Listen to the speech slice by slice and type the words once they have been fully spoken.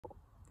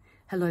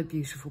Hello,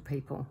 beautiful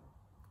people.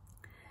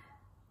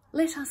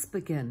 Let us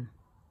begin,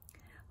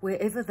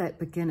 wherever that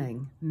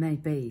beginning may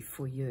be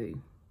for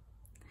you.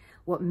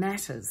 What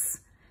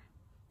matters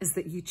is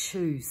that you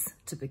choose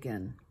to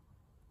begin.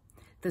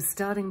 The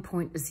starting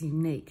point is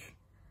unique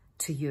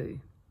to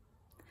you.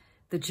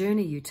 The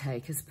journey you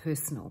take is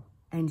personal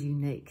and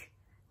unique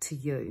to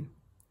you.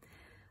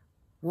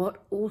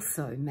 What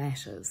also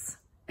matters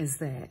is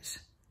that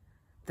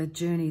the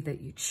journey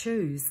that you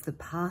choose, the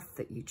path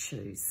that you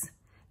choose,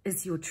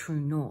 is your true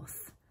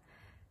north,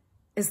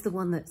 is the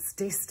one that's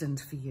destined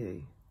for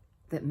you,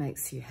 that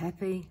makes you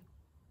happy,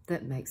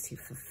 that makes you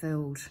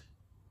fulfilled,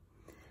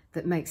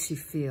 that makes you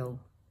feel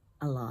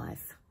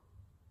alive.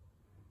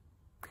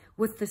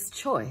 With this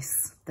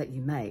choice that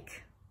you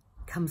make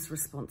comes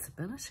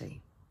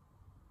responsibility,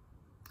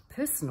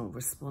 personal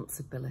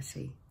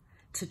responsibility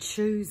to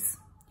choose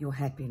your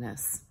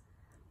happiness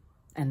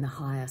and the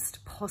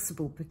highest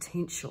possible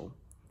potential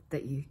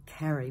that you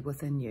carry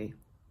within you.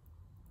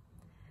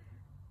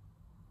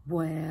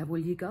 Where will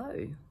you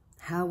go?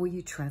 How will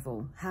you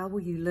travel? How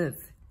will you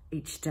live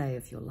each day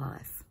of your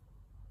life?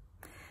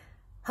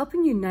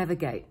 Helping you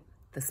navigate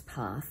this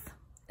path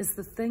is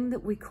the thing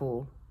that we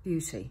call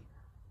beauty.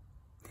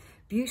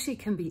 Beauty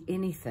can be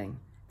anything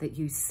that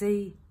you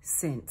see,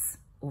 sense,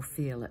 or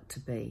feel it to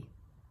be.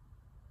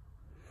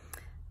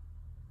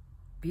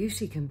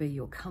 Beauty can be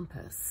your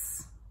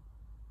compass,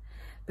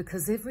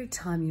 because every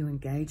time you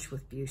engage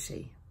with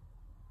beauty,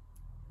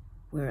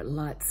 where it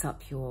lights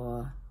up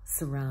your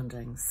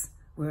surroundings,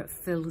 where it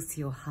fills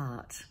your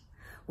heart,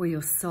 where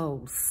your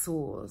soul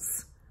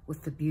soars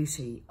with the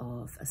beauty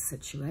of a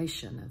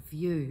situation, a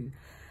view,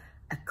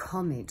 a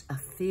comment, a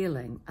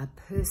feeling, a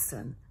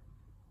person.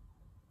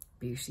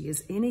 Beauty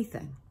is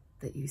anything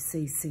that you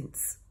see,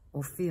 sense,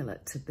 or feel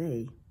it to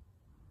be.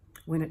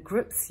 When it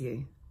grips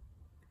you,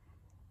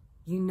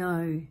 you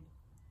know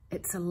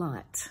it's a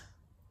light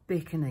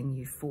beckoning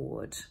you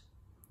forward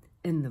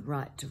in the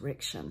right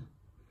direction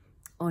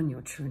on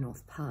your true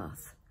north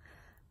path.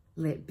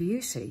 Let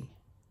beauty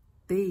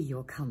be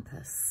your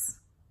compass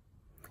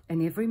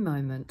in every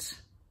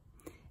moment,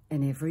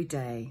 in every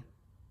day,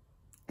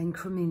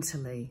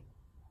 incrementally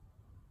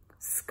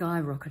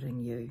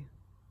skyrocketing you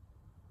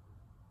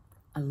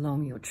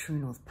along your true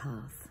north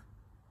path.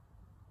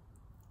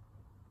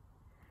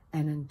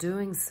 And in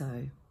doing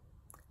so,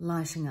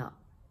 lighting up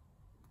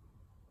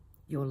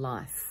your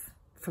life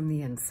from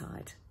the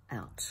inside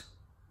out.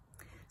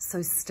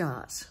 So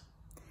start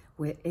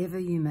wherever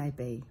you may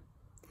be.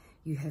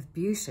 You have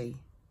beauty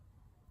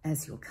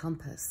as your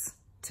compass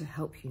to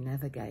help you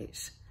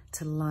navigate,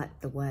 to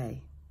light the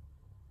way.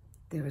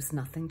 There is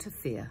nothing to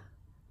fear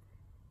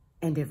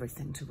and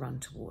everything to run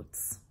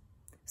towards.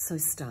 So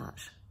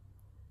start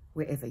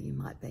wherever you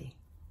might be.